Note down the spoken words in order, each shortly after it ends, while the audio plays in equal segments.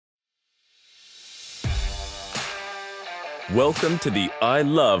Welcome to the I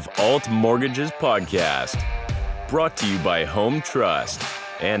Love Alt Mortgages podcast, brought to you by Home Trust.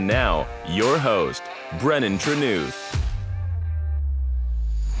 And now, your host, Brennan Trenuth.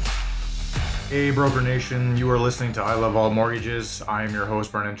 Hey Broker Nation, you are listening to I Love Alt Mortgages. I am your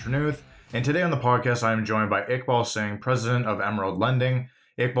host, Brennan Trenuth. And today on the podcast, I am joined by Iqbal Singh, president of Emerald Lending.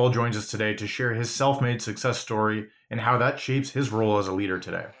 Iqbal joins us today to share his self-made success story and how that shapes his role as a leader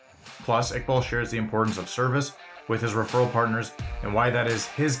today. Plus, Iqbal shares the importance of service with his referral partners and why that is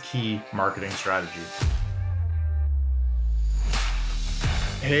his key marketing strategy.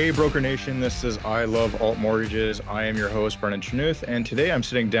 Hey Broker Nation, this is I Love Alt Mortgages. I am your host, Brennan Trenuth, and today I'm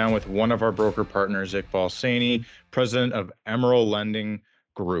sitting down with one of our broker partners, Iqbal Singh, president of Emerald Lending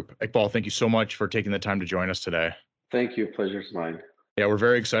Group. Iqbal, thank you so much for taking the time to join us today. Thank you. Pleasure's mine. Yeah, we're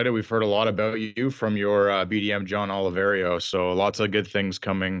very excited. We've heard a lot about you from your BDM, John Oliverio. So lots of good things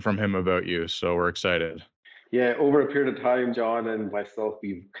coming from him about you. So we're excited. Yeah, over a period of time, John and myself,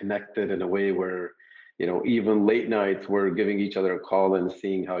 we've connected in a way where, even late nights, we're giving each other a call and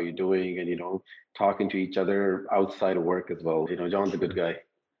seeing how you're doing and, talking to each other outside of work as well. John's a good guy.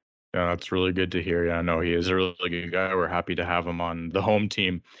 Yeah, that's really good to hear. Yeah, no, he is a really good guy. We're happy to have him on the home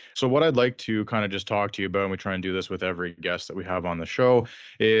team. So what I'd like to kind of just talk to you about, and we try and do this with every guest that we have on the show,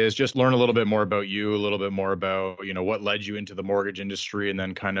 is just learn a little bit more about you, a little bit more about, what led you into the mortgage industry, and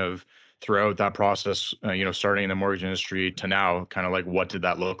then kind of throughout that process, starting in the mortgage industry to now, kind of like what did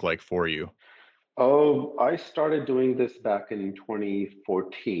that look like for you? Oh, I started doing this back in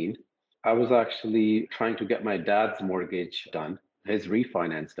 2014. I was actually trying to get my dad's mortgage done, his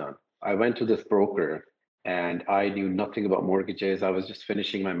refinance done. I went to this broker and I knew nothing about mortgages. I was just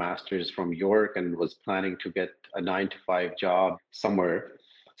finishing my master's from York and was planning to get a 9 to 5 job somewhere.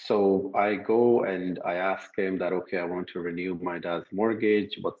 So I go and I ask him that, okay, I want to renew my dad's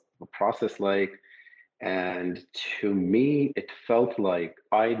mortgage. What's the process like? And to me, it felt like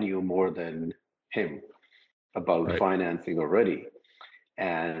I knew more than him about financing already.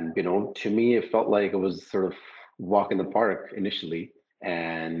 And, to me, it felt like it was sort of walk in the park initially.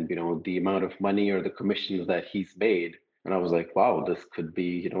 And, the amount of money or the commissions that he's made. And I was like, wow, this could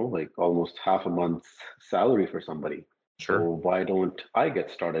be, like almost half a month's salary for somebody. Sure. So why don't I get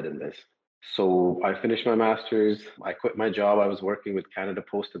started in this? So I finished my master's. I quit my job. I was working with Canada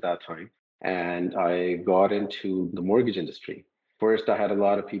Post at that time. And I got into the mortgage industry. First, I had a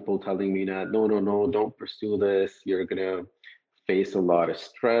lot of people telling me that, no, don't pursue this. You're going to face a lot of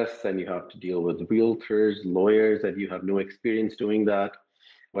stress and you have to deal with realtors, lawyers, and you have no experience doing that.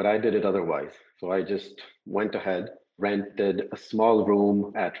 But I did it otherwise. So I just went ahead, rented a small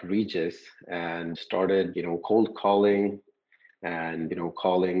room at Regis and started, cold calling and,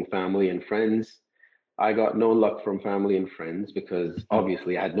 calling family and friends. I got no luck from family and friends because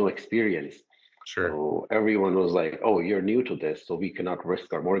obviously I had no experience. Sure. So everyone was like, oh, you're new to this, so we cannot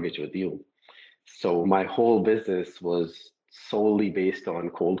risk our mortgage with you. So my whole business was solely based on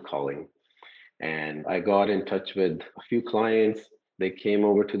cold calling. And I got in touch with a few clients. They came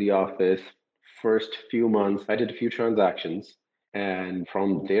over to the office. First few months, I did a few transactions. And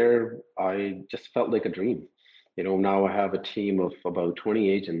from there, I just felt like a dream. Now I have a team of about 20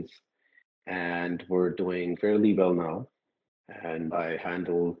 agents and we're doing fairly well now. And I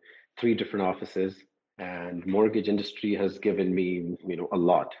handle 3 different offices and mortgage industry has given me, a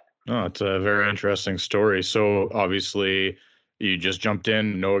lot. Oh, it's a very interesting story. So obviously you just jumped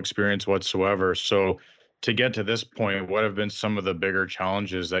in, no experience whatsoever. So to get to this point, what have been some of the bigger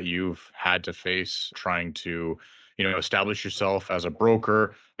challenges that you've had to face trying to, establish yourself as a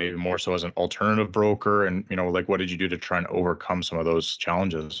broker, maybe more so as an alternative broker? And, what did you do to try and overcome some of those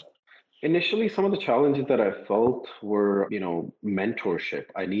challenges? Initially, some of the challenges that I felt were, mentorship.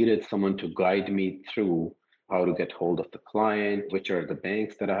 I needed someone to guide me through how to get hold of the client, which are the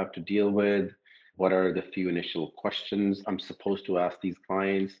banks that I have to deal with, what are the few initial questions I'm supposed to ask these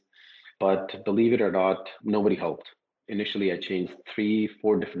clients. But believe it or not, nobody helped. Initially, I changed 3,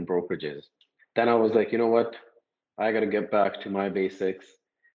 4 different brokerages. Then I was like, you know what? I got to get back to my basics.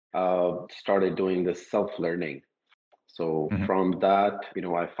 Started doing this self-learning. So from that,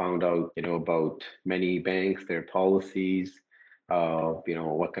 I found out, about many banks, their policies,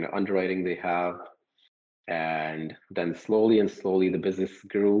 what kind of underwriting they have. And then slowly the business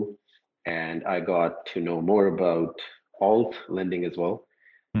grew and I got to know more about alt lending as well.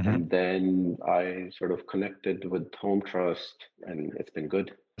 And then I sort of connected with Home Trust and it's been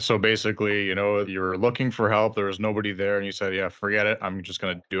good. So basically, you were looking for help. There was nobody there and you said, yeah, forget it. I'm just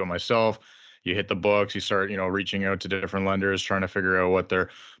going to do it myself. You hit the books, you start, reaching out to different lenders, trying to figure out what their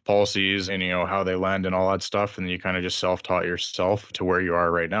policies and, how they lend and all that stuff. And then you kind of just self-taught yourself to where you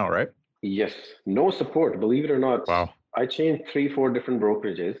are right now, right? Yes, no support, believe it or not. Wow. I changed three, four different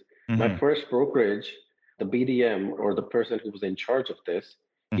brokerages. My Hmm. first brokerage, the BDM or the person who was in charge of this,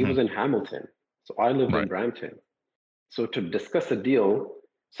 he Hmm. was in Hamilton. So I lived in Right. Brampton. So to discuss a deal,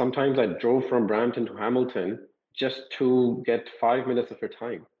 sometimes I drove from Brampton to Hamilton just to get 5 minutes of her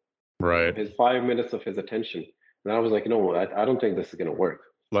time, Right. his 5 minutes of his attention. And I was like, no, I don't think this is going to work.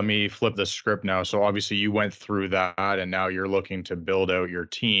 Let me flip the script now. So obviously you went through that and now you're looking to build out your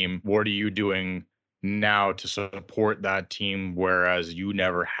team. What are you doing now to support that team, whereas you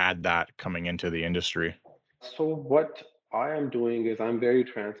never had that coming into the industry? So what I am doing is I'm very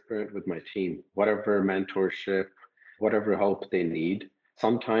transparent with my team, whatever mentorship, whatever help they need.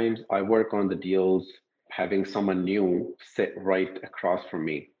 Sometimes I work on the deals having someone new sit right across from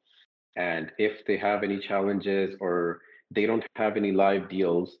me. And if they have any challenges or they don't have any live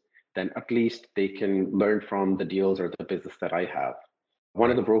deals, then at least they can learn from the deals or the business that I have. One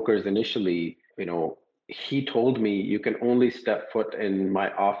of Right. the brokers initially, he told me you can only step foot in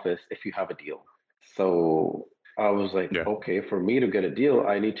my office if you have a deal. So I was like, Yeah. okay, for me to get a deal,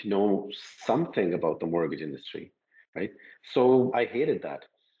 I need to know something about the mortgage industry, right? So I hated that.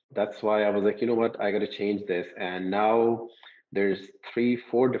 That's why I was like, you know what, I got to change this. And now there's three,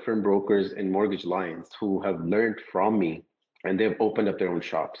 four different brokers in mortgage lines who have learned from me and they've opened up their own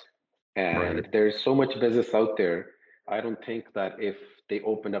shops. Right. And there's so much business out there. I don't think that if they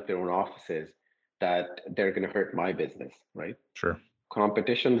opened up their own offices, that they're going to hurt my business, right? Sure.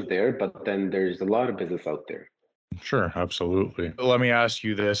 Competition's there, but then there's a lot of business out there. Sure, absolutely. Let me ask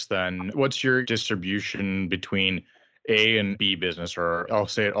you this then. What's your distribution between A and B business, or I'll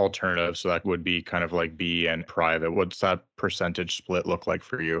say it alternative, so that would be kind of like B and private. What's that percentage split look like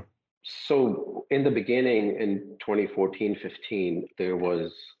for you? So in the beginning, in 2014, 15, there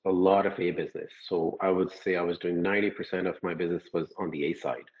was a lot of A business. So I would say I was doing 90% of my business was on the A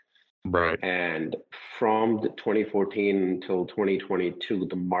side. Right. And from the 2014 until 2022,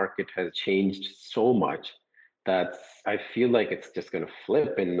 the market has changed so much that I feel like it's just going to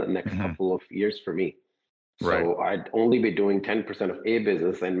flip in the next Hmm. couple of years for me. Right. So I'd only be doing 10% of A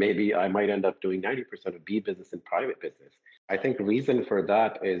business, and maybe I might end up doing 90% of B business and private business. I think the reason for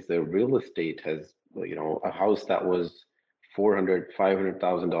that is the real estate has, a house that was 400,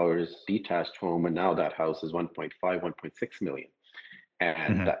 $500,000 detached home, and now that house is 1.5, 1.6 million.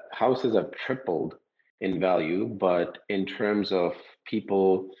 And Hmm. the houses have tripled in value, but in terms of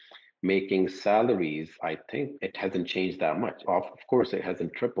people making salaries, I think it hasn't changed that much. Of course, it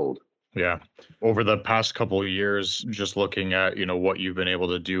hasn't tripled. Yeah. Over the past couple of years, just looking at, what you've been able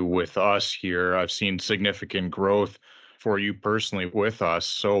to do with us here, I've seen significant growth for you personally with us.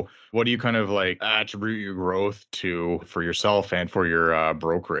 So what do you kind of like attribute your growth to for yourself and for your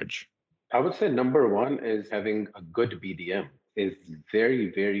brokerage? I would say number one is having a good BDM is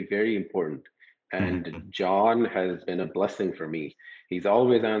very, very, very important. And Hmm. John has been a blessing for me. He's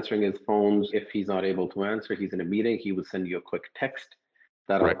always answering his phones. If he's not able to answer, he's in a meeting, he will send you a quick text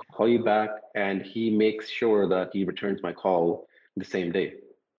that Right. I'll call you back. And he makes sure that he returns my call the same day.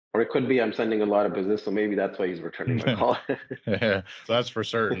 Or it could be I'm sending a lot of business, so maybe that's why he's returning my call. Yeah, so that's for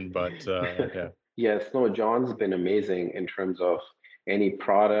certain, but yeah. Yes, no, John's been amazing in terms of any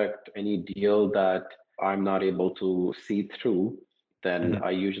product, any deal that I'm not able to see through, then Mhm.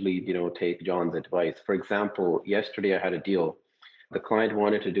 I usually, take John's advice. For example, yesterday I had a deal. The client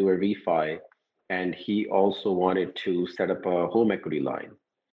wanted to do a refi and he also wanted to set up a home equity line.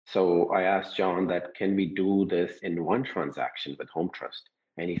 So I asked John that can we do this in one transaction with Home Trust?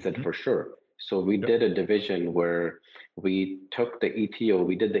 And he said Mhm. for sure. So we Yep. did a division where we took the ETO,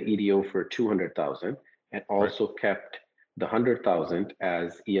 we did the EDO for 200,000 and Right. also kept the 100,000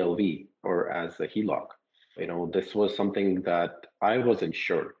 as ELV or as a HELOC. This was something that I wasn't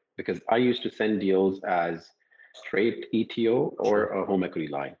sure because I used to send deals as straight ETO or Sure. a home equity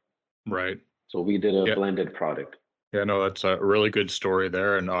line. Right. So we did a Yeah. blended product. Yeah, no, that's a really good story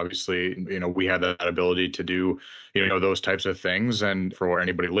there. And obviously, we had that ability to do, those types of things. And for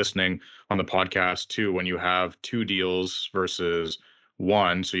anybody listening on the podcast too, when you have two deals versus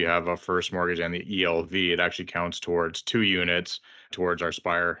one, so you have a first mortgage and the ELV, it actually counts towards two units towards our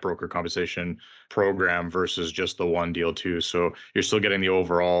Spire broker compensation program versus just the one deal too. So you're still getting the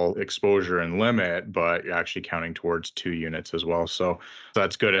overall exposure and limit, but you're actually counting towards two units as well. So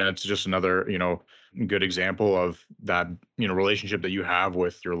that's good. And it's just another, good example of that relationship that you have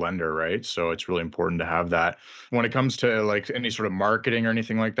with your lender, right? So it's really important to have that. When it comes to like any sort of marketing or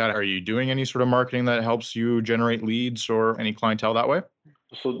anything like that, are you doing any sort of marketing that helps you generate leads or any clientele that way?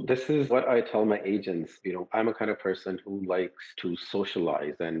 So this is what I tell my agents. I'm a kind of person who likes to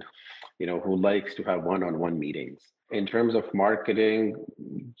socialize and, who likes to have one-on-one meetings. In terms of marketing,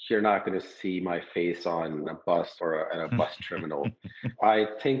 you're not going to see my face on a bus or at a bus terminal. I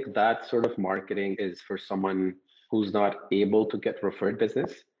think that sort of marketing is for someone who's not able to get referred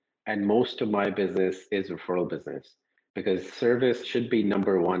business. And most of my business is referral business because service should be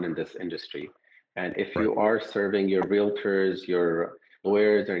number one in this industry. And if Right. you are serving your realtors, your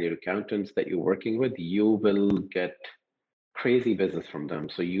lawyers, and your accountants that you're working with, you will get crazy business from them.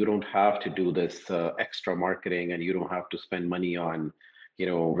 So you don't have to do this extra marketing, and you don't have to spend money on,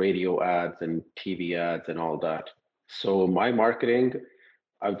 radio ads and TV ads and all that. So my marketing,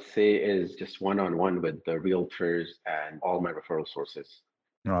 I would say, is just one-on-one with the realtors and all my referral sources.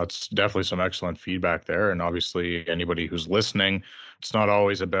 No, it's definitely some excellent feedback there. And obviously, anybody who's listening, it's not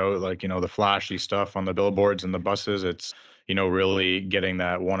always about like, the flashy stuff on the billboards and the buses. It's, really getting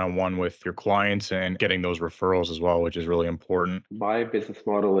that one on one with your clients and getting those referrals as well, which is really important. My business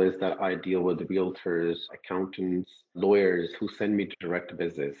model is that I deal with realtors, accountants, lawyers who send me direct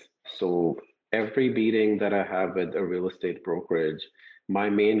business. So every meeting that I have with a real estate brokerage, my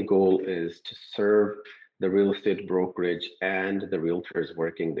main goal is to serve the real estate brokerage and the realtors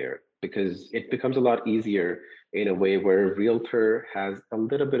working there because it becomes a lot easier in a way where a realtor has a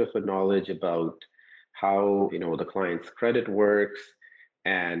little bit of a knowledge about how the client's credit works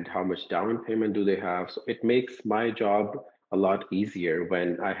and how much down payment do they have. So it makes my job a lot easier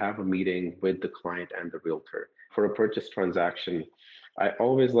when I have a meeting with the client and the realtor. For a purchase transaction, I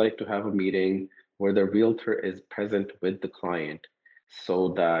always like to have a meeting where the realtor is present with the client so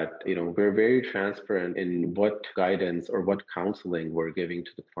that we're very transparent in what guidance or what counseling we're giving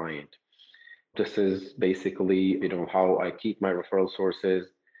to the client. This is basically, how I keep my referral sources.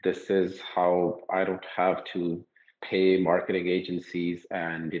 This is how I don't have to pay marketing agencies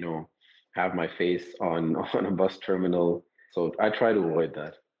and, have my face on on a bus terminal. So I try to avoid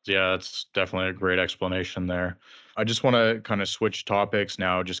that. Yeah, that's definitely a great explanation there. I just want to kind of switch topics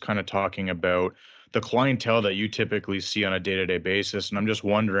now, just kind of talking about the clientele that you typically see on a day to day basis. And I'm just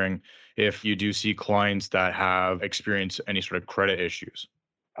wondering if you do see clients that have experienced any sort of credit issues.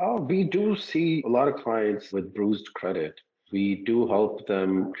 Oh, we do see a lot of clients with bruised credit. We do help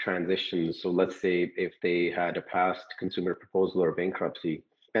them transition. So let's say if they had a past consumer proposal or bankruptcy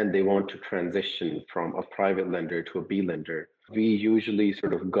and they want to transition from a private lender to a B lender, we usually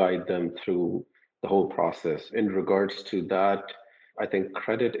sort of guide them through the whole process. In regards to that, I think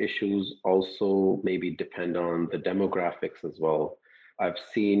credit issues also maybe depend on the demographics as well. I've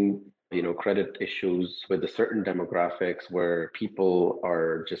seen credit issues with a certain demographics where people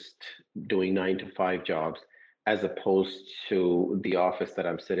are just doing 9 to 5 jobs as opposed to the office that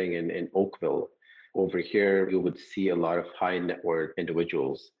I'm sitting in Oakville. Over here, you would see a lot of high net worth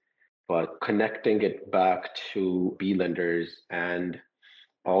individuals, but connecting it back to B lenders and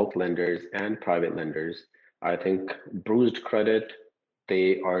alt lenders and private lenders, I think bruised credit,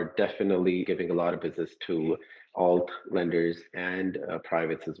 they are definitely giving a lot of business to alt lenders and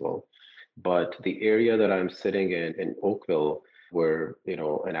privates as well. But the area that I'm sitting in Oakville, where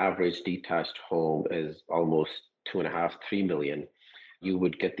an average detached home is almost 2.5, 3 million, you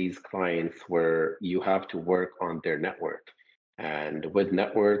would get these clients where you have to work on their net worth. And with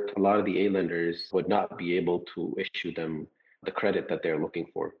net worth, a lot of the A lenders would not be able to issue them the credit that they're looking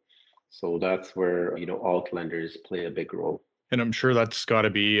for. So that's where alt lenders play a big role. And I'm sure that's got to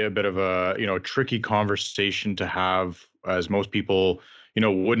be a bit of a, tricky conversation to have, as most people,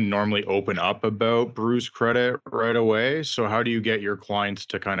 wouldn't normally open up about bruised credit right away. So how do you get your clients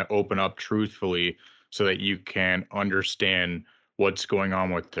to kind of open up truthfully so that you can understand what's going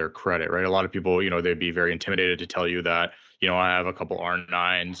on with their credit, right? A lot of people, they'd be very intimidated to tell you that, I have a couple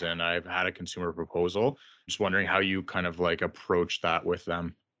R9s and I've had a consumer proposal. Just wondering how you kind of like approach that with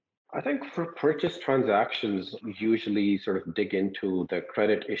them. I think for purchase transactions, usually sort of dig into the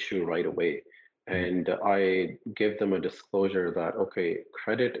credit issue right away. And I give them a disclosure that, okay,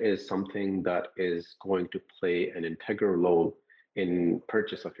 credit is something that is going to play an integral role in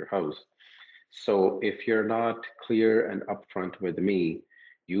purchase of your house. So if you're not clear and upfront with me,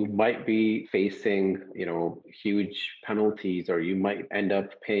 you might be facing, huge penalties, or you might end up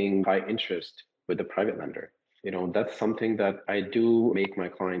paying high interest with a private lender. That's something that I do make my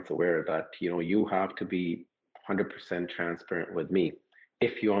clients aware that, you have to be 100% transparent with me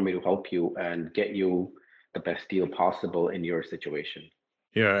if you want me to help you and get you the best deal possible in your situation.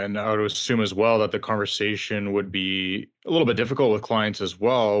 Yeah, and I would assume as well that the conversation would be a little bit difficult with clients as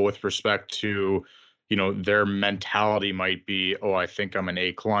well with respect to, their mentality might be, oh, I think I'm an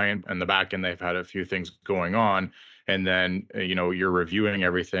A client, and the back end they've had a few things going on. And then, you're reviewing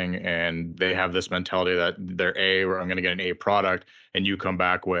everything and they have this mentality that they're A, or I'm going to get an A product. And you come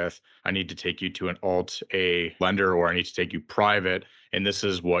back with, I need to take you to an alt A lender, or I need to take you private. And this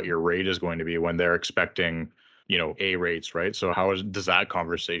is what your rate is going to be when they're expecting, A rates, right? So does that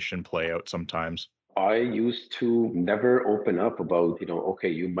conversation play out sometimes? I used to never open up about, okay,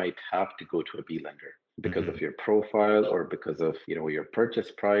 you might have to go to a B lender because of your profile, or because of, your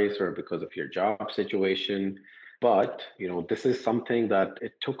purchase price, or because of your job situation. But, this is something that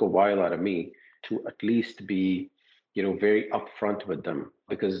it took a while out of me to at least be, very upfront with them,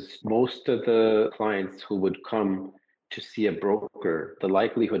 because most of the clients who would come to see a broker, the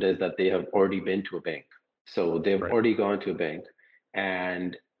likelihood is that they have already been to a bank. So they've Right. already gone to a bank.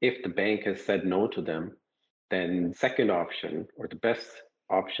 And if the bank has said no to them, then second option, or the best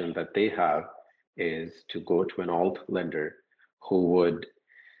option that they have, is to go to an alt lender who would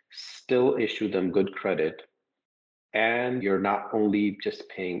still issue them good credit. And you're not only just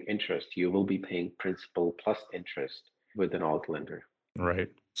paying interest, you will be paying principal plus interest with an alt lender. Right.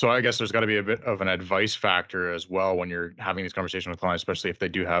 So I guess there's got to be a bit of an advice factor as well when you're having these conversations with clients, especially if they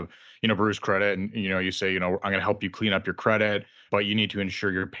do have, bruised credit, and, you say, I'm going to help you clean up your credit, but you need to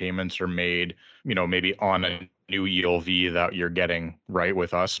ensure your payments are made, maybe on a new ELV that you're getting right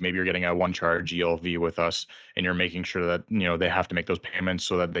with us. Maybe you're getting a one charge ELV with us, and you're making sure that, they have to make those payments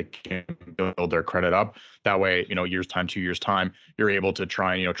so that they can build their credit up. That way, years time, 2 years time, you're able to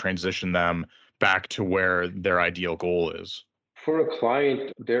try and, transition them back to where their ideal goal is. For a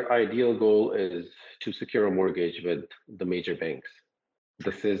client, their ideal goal is to secure a mortgage with the major banks.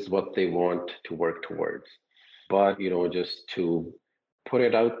 This is what they want to work towards. But, just to put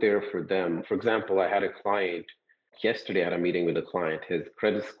it out there for them, for example, I had a client yesterday. I had a meeting with a client. His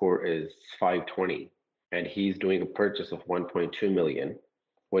credit score is 520, and he's doing a purchase of 1.2 million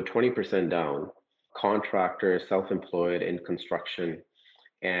with 20% down, contractor, self-employed in construction.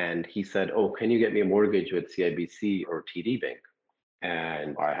 And he said, oh, can you get me a mortgage with CIBC or TD Bank?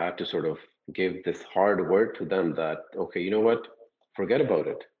 And I had to sort of give this hard word to them that, okay, you know what? Forget about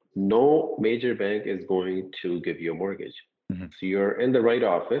it. No major bank is going to give you a mortgage. Mm-hmm. So you're in the right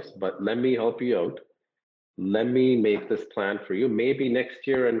office, but let me help you out. Let me make this plan for you. Maybe next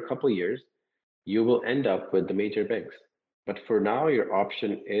year and a couple of years, you will end up with the major banks. But for now, your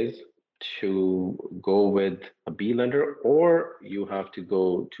option is to go with a B lender, or you have to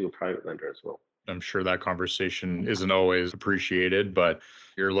go to a private lender as well. I'm sure that conversation isn't always appreciated, but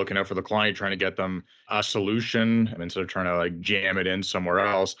you're looking out for the client, trying to get them a solution instead of trying to like jam it in somewhere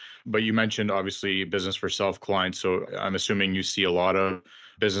else. But you mentioned obviously business for self clients. So I'm assuming you see a lot of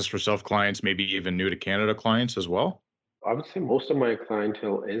business for self clients, maybe even new to Canada clients as well. I would say most of my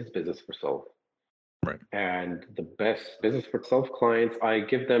clientele is business for self. Right. And the best business for self clients, I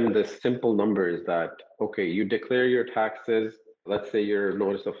give them the simple numbers that, okay, you declare your taxes. Let's say your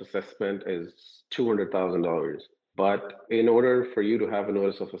notice of assessment is $200,000. But in order for you to have a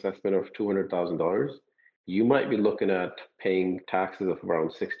notice of assessment of $200,000, you might be looking at paying taxes of around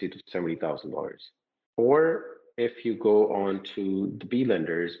 $60,000 to $70,000. Or if you go on to the B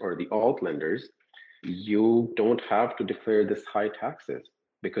lenders or the alt lenders, you don't have to declare this high taxes,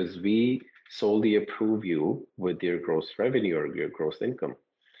 because we solely approve you with your gross revenue or your gross income.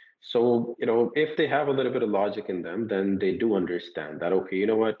 So, if they have a little bit of logic in them, then they do understand that, okay, you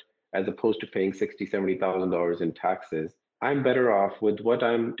know what, as opposed to paying $60,000, $70,000 in taxes, I'm better off with what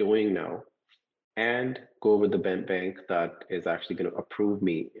I'm doing now and go with the bank that is actually going to approve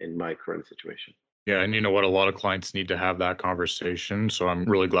me in my current situation. Yeah. And you know what? A lot of clients need to have that conversation. So I'm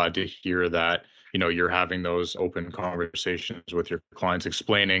really glad to hear that, you're having those open conversations with your clients,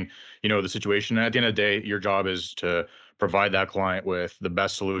 explaining, the situation. And at the end of the day, your job is to provide that client with the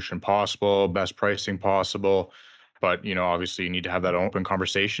best solution possible, best pricing possible. But, obviously you need to have that open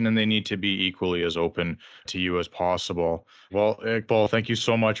conversation, and they need to be equally as open to you as possible. Well, Iqbal, thank you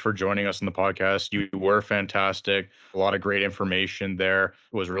so much for joining us on the podcast. You were fantastic. A lot of great information there.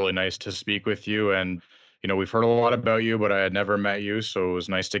 It was really nice to speak with you. And, we've heard a lot about you, but I had never met you. So it was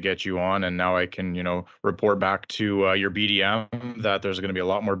nice to get you on. And now I can, report back to your BDM that there's going to be a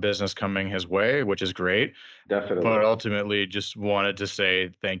lot more business coming his way, which is great. Definitely. But ultimately, just wanted to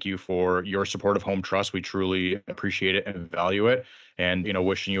say thank you for your support of Home Trust. We truly appreciate it and value it. And,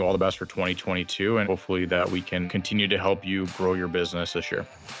 wishing you all the best for 2022. And hopefully that we can continue to help you grow your business this year.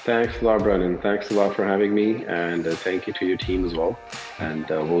 Thanks a lot, Brennan. Thanks a lot for having me. And thank you to your team as well. And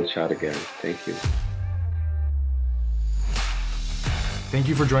we'll chat again. Thank you. Thank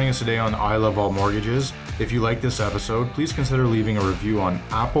you for joining us today on I Love All Mortgages. If you like this episode, please consider leaving a review on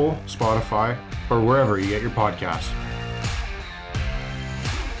Apple, Spotify, or wherever you get your podcasts.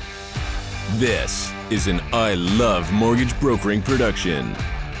 This is an I Love Mortgage Brokering production.